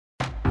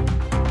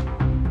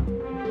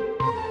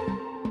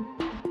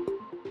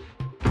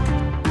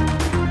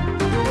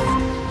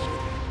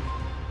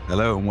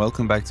Hello and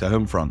welcome back to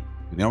Homefront.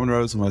 Benjamin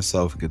Rose and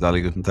myself,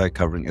 Gedalia Gutentag,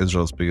 covering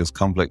Israel's biggest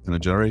conflict in a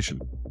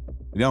generation.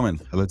 Benjamin,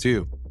 hello to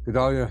you.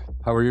 Gedalia,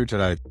 how are you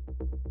today?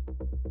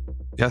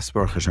 Yes,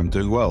 Baruch Hashem,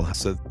 doing well.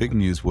 So the big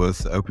news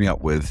worth opening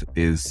up with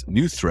is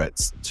new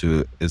threats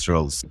to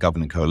Israel's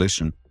governing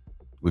coalition.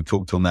 We've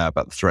talked till now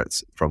about the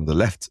threats from the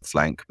left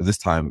flank, but this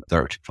time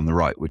directly from the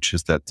right, which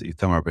is that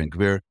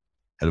Ben-Gvir,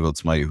 head of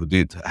Otzma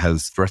Yehudit,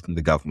 has threatened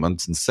the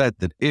government and said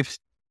that if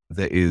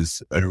there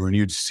is a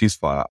renewed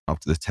ceasefire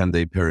after the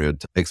 10-day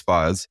period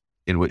expires,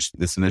 in which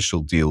this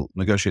initial deal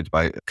negotiated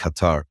by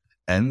Qatar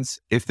ends,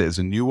 if there's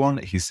a new one,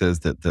 he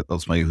says that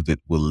Otzma Yehudit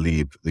will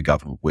leave the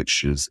government,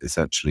 which is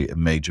essentially a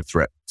major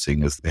threat,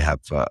 seeing as they have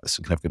a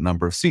significant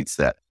number of seats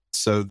there.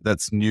 So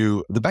that's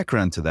new. The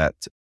background to that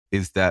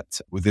is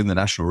that within the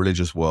national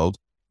religious world,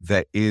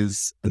 there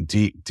is a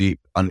deep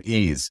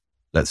unease,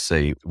 let's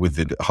say, with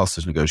the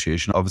hostage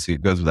negotiation. Obviously,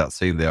 it goes without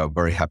saying they are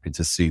very happy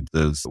to see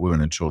those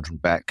women and children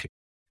back,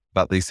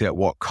 but they say at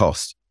what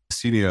cost.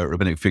 Senior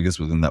rabbinic figures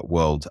within that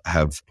world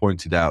have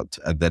pointed out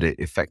that it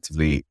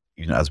effectively,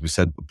 as we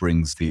said,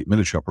 brings the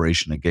military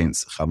operation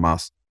against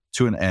Hamas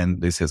to an end.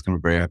 They say it's going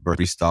to be a very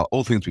restart,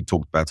 all things we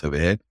talked about over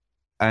here.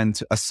 And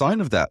a sign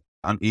of that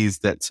unease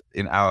that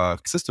in our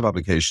sister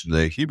publication,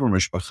 the Hebrew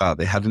Mishpacha,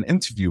 they had an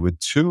interview with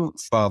two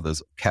fathers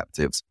of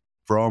captives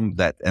from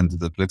that end of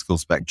the political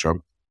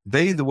spectrum.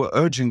 They were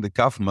urging the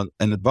government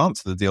in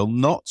advance of the deal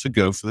not to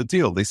go for the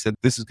deal. They said,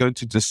 this is going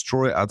to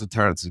destroy our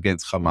deterrence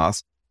against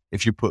Hamas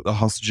if you put the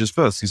hostages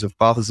first. These are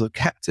fathers of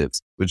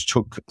captives, which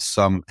took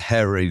some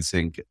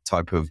hair-raising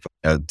type of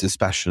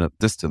dispassionate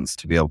distance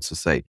to be able to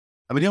say.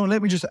 I mean,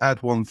 let me just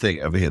add one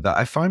thing over here that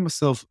I find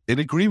myself in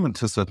agreement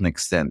to a certain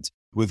extent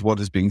with what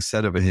is being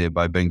said over here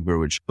by Ben-Gvir,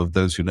 which of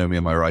those who know me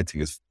and my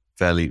writing is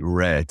fairly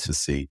rare to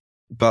see.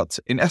 But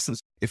in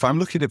essence, if I'm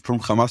looking at it from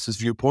Hamas's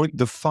viewpoint,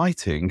 the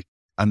fighting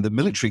and the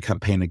military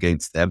campaign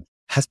against them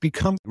has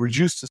become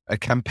reduced to a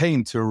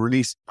campaign to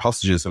release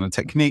hostages and a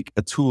technique,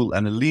 a tool,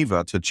 and a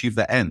lever to achieve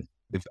the end.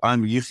 If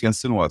I'm Yichya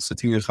Sinwar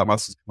sitting in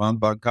Hamas's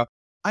command bunker,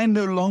 I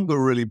no longer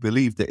really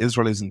believe that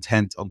Israel is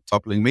intent on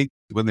toppling me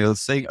when they are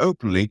saying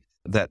openly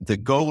that the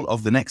goal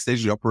of the next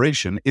stage of the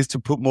operation is to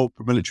put more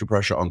military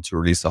pressure on to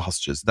release the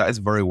hostages. That is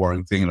a very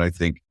worrying thing, and I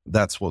think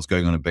that's what's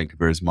going on in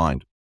Ben-Gvir's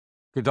mind.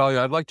 Gedalia,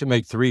 I'd like to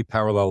make three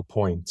parallel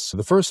points.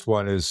 The first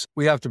one is,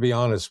 we have to be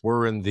honest,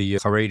 we're in the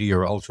Haredi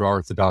or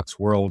ultra-Orthodox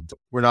world.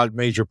 We're not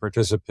major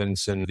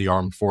participants in the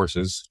armed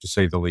forces, to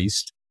say the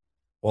least.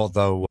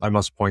 Although I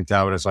must point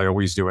out, as I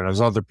always do and as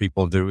other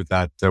people do,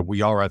 that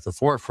we are at the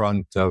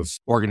forefront of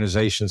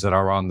organizations that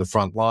are on the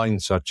front line,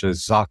 such as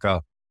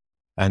Zaka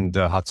and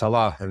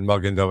Hatzalah and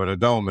Magen David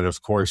Adom. And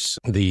of course,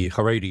 the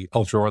Haredi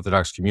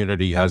ultra-Orthodox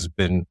community has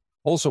been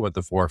also at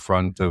the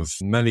forefront of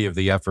many of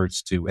the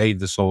efforts to aid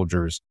the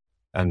soldiers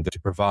and to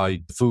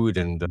provide food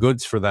and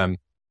goods for them.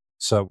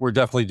 So we're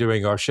definitely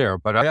doing our share.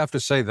 But I have to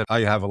say that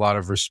I have a lot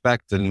of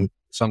respect and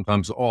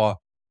sometimes awe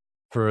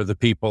for the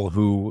people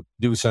who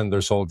do send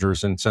their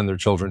soldiers and send their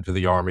children to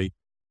the army.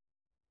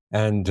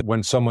 And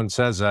when someone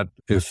says that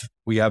if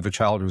we have a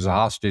child who's a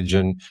hostage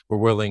and we're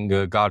willing,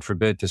 God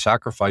forbid, to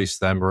sacrifice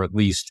them or at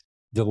least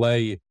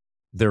delay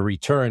their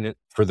return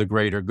for the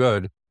greater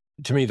good,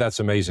 to me, that's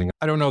amazing.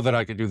 I don't know that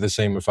I could do the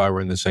same if I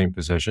were in the same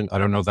position. I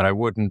don't know that I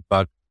wouldn't,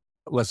 but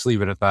let's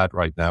leave it at that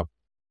right now.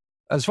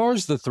 As far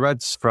as the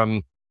threats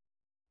from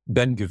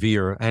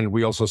Ben-Gvir, and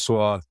we also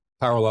saw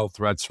parallel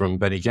threats from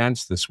Benny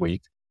Gantz this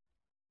week,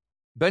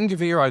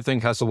 Ben-Gvir, I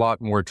think, has a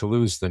lot more to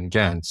lose than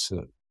Gantz.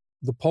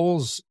 The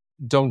polls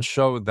don't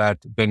show that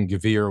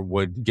Ben-Gvir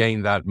would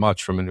gain that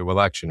much from a new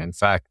election. In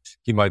fact,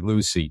 he might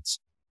lose seats.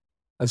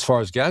 As far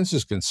as Gantz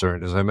is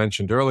concerned, as I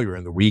mentioned earlier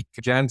in the week,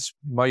 Gantz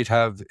might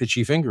have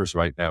itchy fingers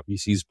right now. He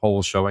sees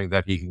polls showing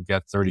that he can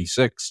get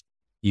 36,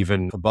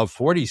 even above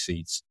 40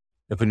 seats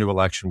if a new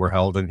election were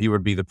held, and he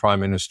would be the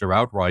prime minister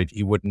outright.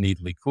 He wouldn't need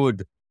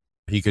Likud.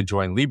 He could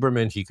join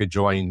Lieberman. He could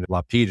join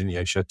Lapid and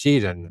Yesh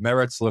Atid, and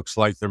Meretz looks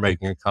like they're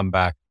making a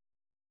comeback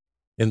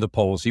in the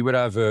polls. He would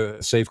have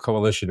a safe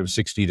coalition of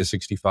 60 to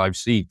 65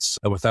 seats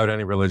without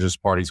any religious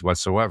parties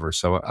whatsoever.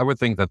 So I would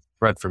think that the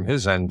threat from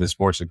his end is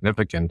more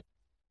significant.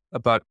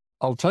 But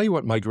I'll tell you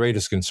what my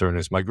greatest concern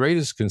is. My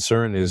greatest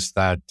concern is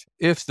that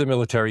if the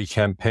military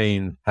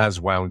campaign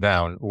has wound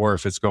down, or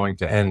if it's going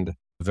to end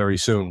very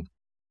soon,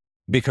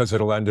 because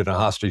it'll end in a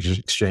hostage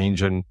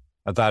exchange. And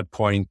at that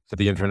point,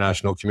 the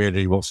international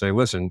community will say,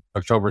 listen,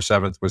 October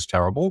 7th was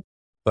terrible,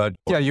 but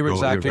yeah, you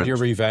exacted your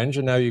revenge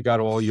and now you got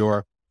all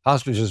your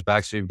hostages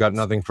back, so you've got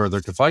nothing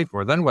further to fight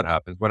for. Then what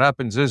happens? What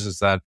happens is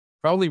that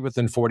probably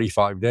within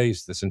 45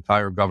 days, this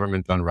entire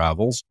government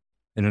unravels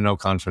in a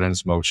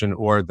no-confidence motion,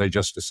 or they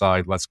just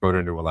decide, let's go to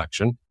a new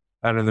election.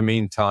 And in the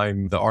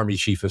meantime, the Army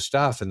Chief of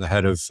Staff and the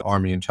head of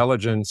Army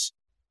Intelligence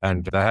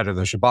and the head of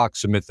the Shabak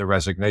submit their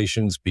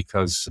resignations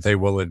because they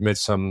will admit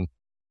some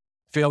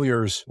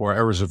failures or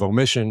errors of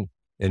omission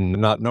in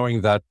not knowing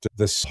that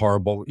this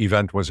horrible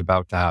event was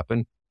about to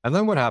happen. And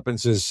then what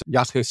happens is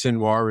Yahya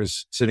Sinwar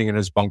is sitting in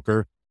his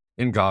bunker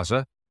in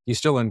Gaza. He's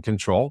still in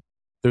control.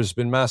 There's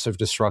been massive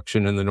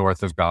destruction in the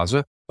north of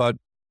Gaza, but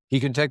he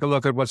can take a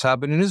look at what's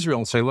happened in Israel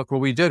and say, look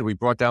what we did. We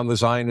brought down the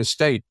Zionist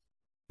state,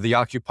 the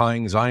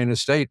occupying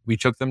Zionist state. We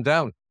took them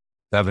down.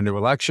 They have a new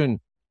election,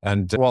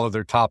 and all of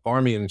their top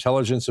army and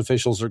intelligence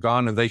officials are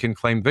gone, and they can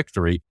claim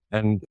victory.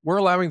 And we're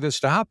allowing this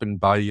to happen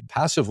by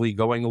passively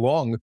going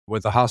along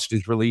with the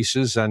hostage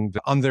releases and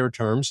on their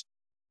terms,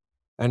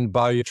 and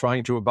by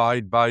trying to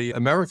abide by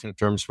American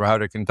terms for how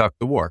to conduct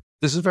the war.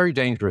 This is very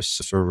dangerous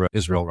for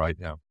Israel right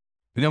now.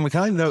 Can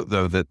I note,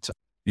 though, that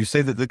you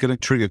say that they're going to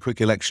trigger quick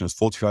elections,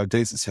 45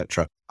 days,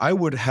 etc. I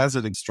would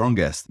hazard a strong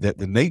guess that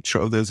the nature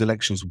of those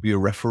elections will be a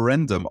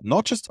referendum,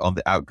 not just on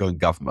the outgoing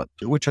government,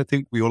 which I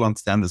think we all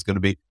understand is going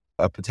to be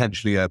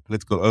potentially a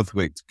political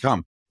earthquake to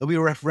come. There'll be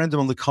a referendum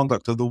on the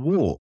conduct of the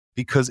war.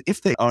 Because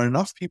if there are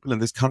enough people in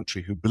this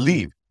country who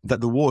believe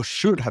that the war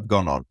should have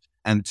gone on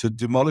and to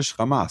demolish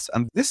Hamas,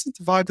 and this is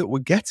the vibe that we're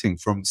getting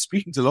from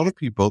speaking to a lot of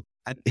people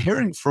and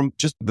hearing from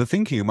just the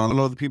thinking among a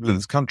lot of the people in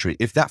this country,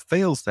 if that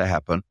fails to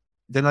happen,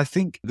 then I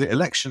think the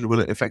election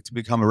will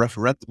effectively become a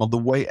referendum on the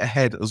way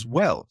ahead as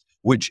well,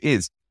 which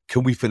is,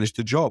 can we finish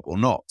the job or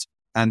not?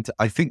 And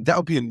I think that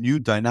would be a new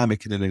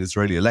dynamic in an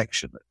Israeli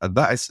election. And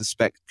that, I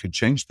suspect, could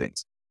change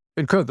things.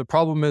 It could. The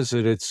problem is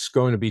that it's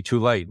going to be too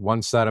late.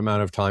 Once that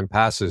amount of time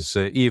passes,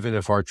 even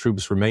if our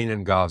troops remain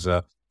in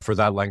Gaza for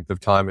that length of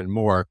time and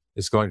more,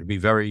 it's going to be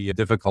very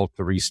difficult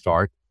to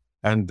restart.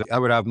 And I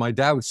would have my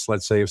doubts,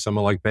 let's say, if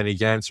someone like Benny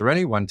Gantz or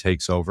anyone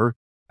takes over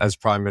as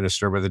prime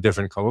minister with a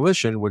different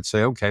coalition, would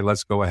say, okay,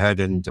 let's go ahead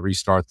and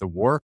restart the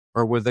war.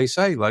 Or would they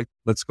say,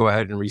 let's go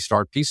ahead and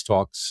restart peace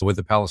talks with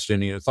the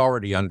Palestinian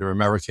Authority under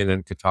American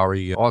and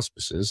Qatari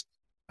auspices?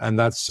 And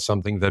that's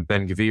something that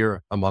Ben-Gvir,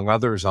 among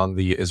others on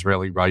the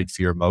Israeli right,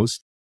 fear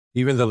most.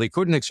 Even the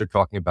Likudniks are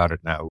talking about it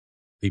now.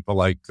 People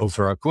like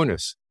Ofer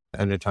Akunis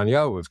and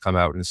Netanyahu have come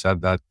out and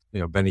said that,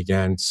 Benny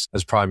Gantz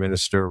as prime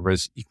minister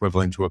is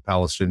equivalent to a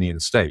Palestinian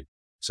state.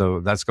 So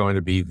that's going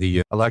to be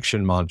the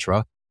election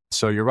mantra.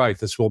 So you're right,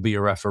 this will be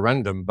a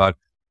referendum, but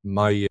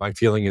my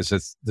feeling is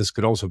that this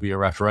could also be a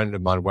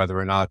referendum on whether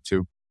or not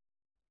to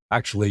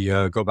actually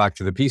go back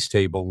to the peace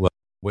table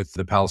with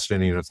the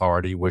Palestinian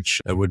Authority,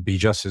 which would be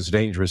just as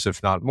dangerous,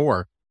 if not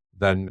more,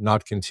 than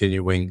not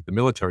continuing the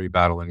military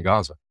battle in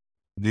Gaza.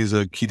 These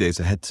are key days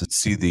ahead to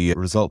see the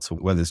results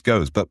of where this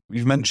goes. But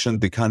you've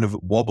mentioned the kind of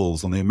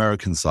wobbles on the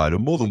American side, or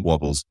more than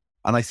wobbles.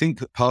 And I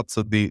think parts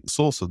of the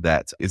source of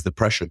that is the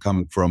pressure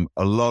coming from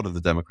a lot of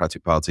the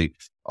Democratic Party,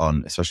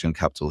 especially on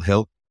Capitol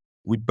Hill.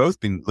 We've both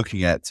been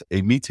looking at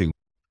a meeting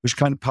which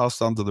kind of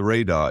passed under the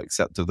radar,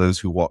 except to those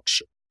who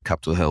watch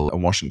Capitol Hill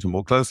and Washington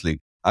more closely.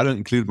 I don't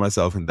include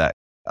myself in that.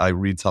 I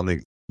read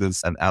something,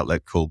 there's an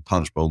outlet called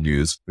Punchbowl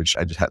News, which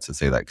I just had to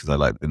say that because I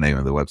like the name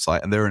of the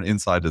website. And they're an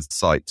insider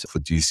site for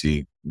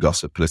DC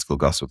gossip, political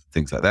gossip,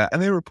 things like that.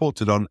 And they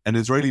reported on an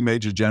Israeli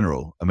major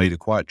general who made a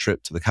quiet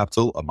trip to the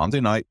Capitol on Monday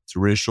night to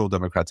reassure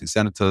Democratic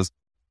senators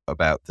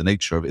about the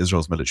nature of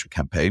Israel's military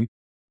campaign.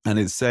 And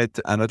it said,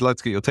 and I'd like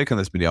to get your take on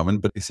this,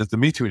 Binyamin, but it says the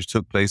meeting which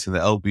took place in the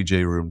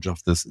LBJ room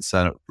of the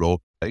Senate floor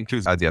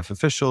includes IDF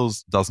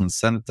officials, dozens of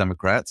Senate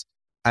Democrats,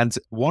 and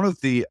one of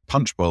the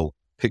Punchbowl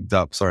picked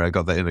up,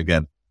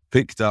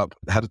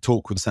 had a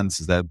talk with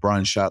senators there,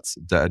 Brian Schatz,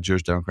 a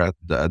Jewish Democrat,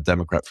 a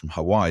Democrat from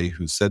Hawaii,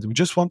 who said, we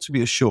just want to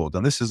be assured,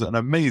 and this is an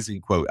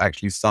amazing quote,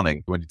 actually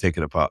stunning when you take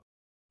it apart.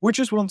 We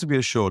just want to be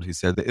assured, he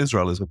said, that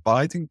Israel is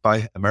abiding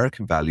by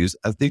American values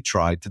as they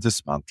try to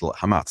dismantle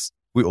Hamas.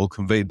 We all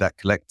conveyed that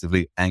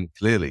collectively and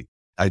clearly.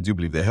 I do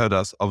believe they heard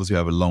us. Obviously, we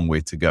have a long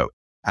way to go.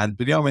 And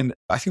Binyamin,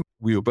 I think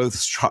we were both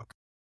struck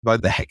by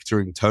the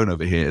hectoring tone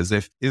over here, as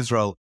if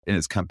Israel in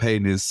its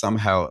campaign is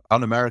somehow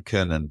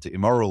un-American and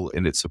immoral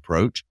in its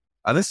approach.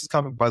 And this is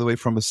coming, by the way,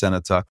 from a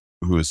senator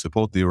who has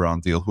supported the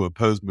Iran deal, who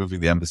opposed moving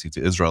the embassy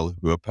to Israel,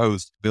 who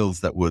opposed bills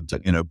that would,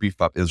 beef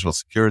up Israel's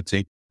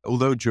security.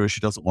 Although Jewish, he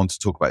doesn't want to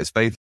talk about his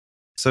faith.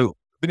 So,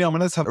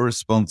 Binyamin, let's have a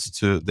response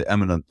to the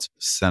eminent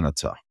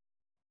senator.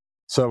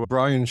 So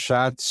Brian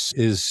Schatz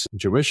is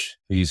Jewish.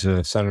 He's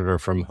a senator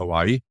from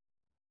Hawaii.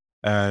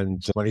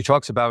 And when he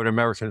talks about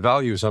American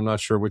values, I'm not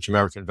sure which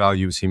American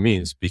values he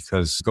means,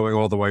 because going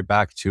all the way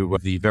back to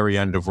the very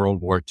end of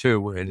World War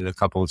II in a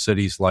couple of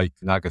cities like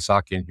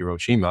Nagasaki and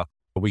Hiroshima,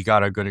 we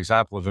got a good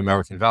example of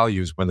American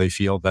values when they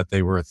feel that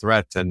they were a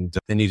threat and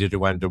they needed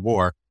to end a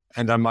war.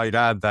 And I might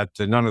add that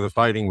none of the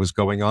fighting was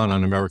going on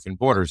American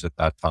borders at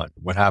that time.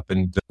 What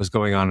happened was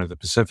going on in the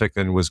Pacific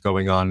and was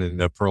going on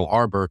in Pearl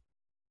Harbor,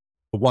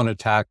 one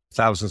attack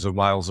thousands of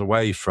miles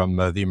away from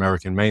the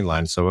American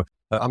mainland. So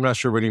I'm not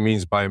sure what he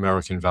means by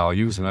American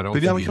values, and I don't.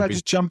 But can I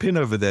just jump in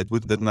over there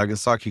with the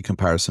Nagasaki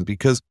comparison?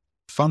 Because,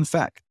 fun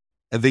fact,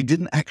 they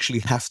didn't actually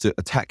have to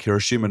attack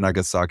Hiroshima and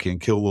Nagasaki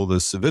and kill all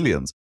those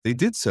civilians. They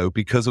did so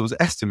because it was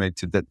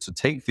estimated that to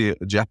take the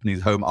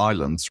Japanese home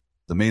islands,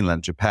 the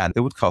mainland Japan, it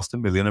would cost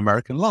 1 million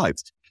American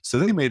lives. So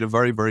they made a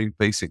very, very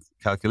basic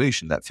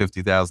calculation that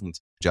 50,000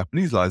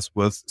 Japanese lives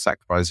worth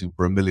sacrificing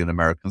for 1 million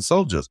American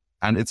soldiers.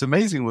 And it's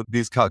amazing what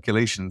these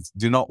calculations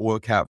do not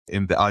work out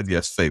in the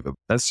IDF's favor.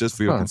 That's just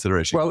for your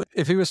consideration. Well,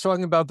 if he was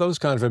talking about those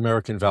kind of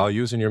American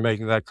values and you're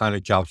making that kind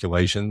of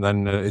calculation,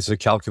 then it's a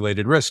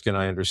calculated risk, and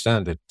I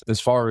understand it. As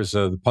far as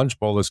the punch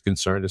bowl is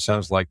concerned, it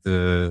sounds like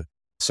the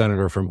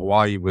senator from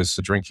Hawaii was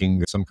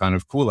drinking some kind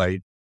of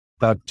Kool-Aid.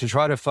 But to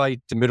try to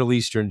fight the Middle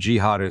Eastern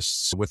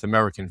jihadists with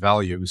American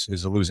values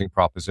is a losing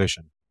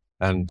proposition.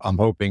 And I'm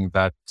hoping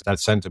that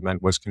that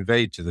sentiment was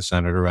conveyed to the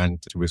senator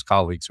and to his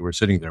colleagues who were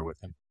sitting there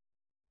with him.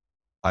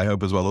 I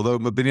hope as well. Although,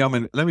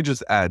 Benjamin, let me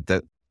just add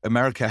that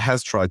America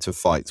has tried to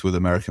fight with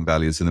American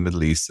values in the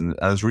Middle East. And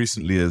as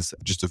recently as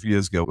just a few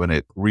years ago, when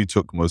it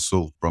retook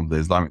Mosul from the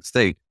Islamic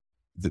State,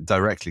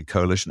 directly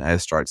coalition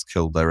airstrikes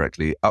killed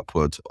directly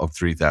upward of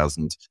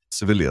 3,000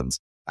 civilians.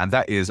 And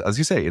that is, as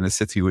you say, in a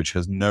city which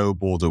has no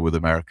border with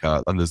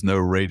America and there's no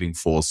raiding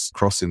force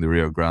crossing the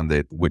Rio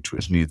Grande,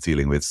 which needs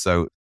dealing with.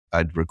 So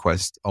I'd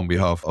request on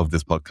behalf of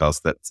this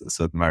podcast that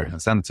certain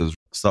American senators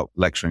stop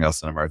lecturing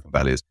us on American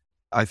values.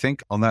 I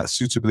think on that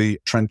suitably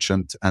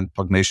trenchant and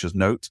pugnacious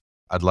note,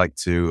 I'd like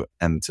to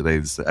end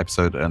today's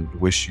episode and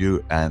wish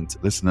you and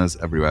listeners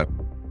everywhere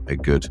a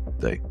good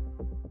day.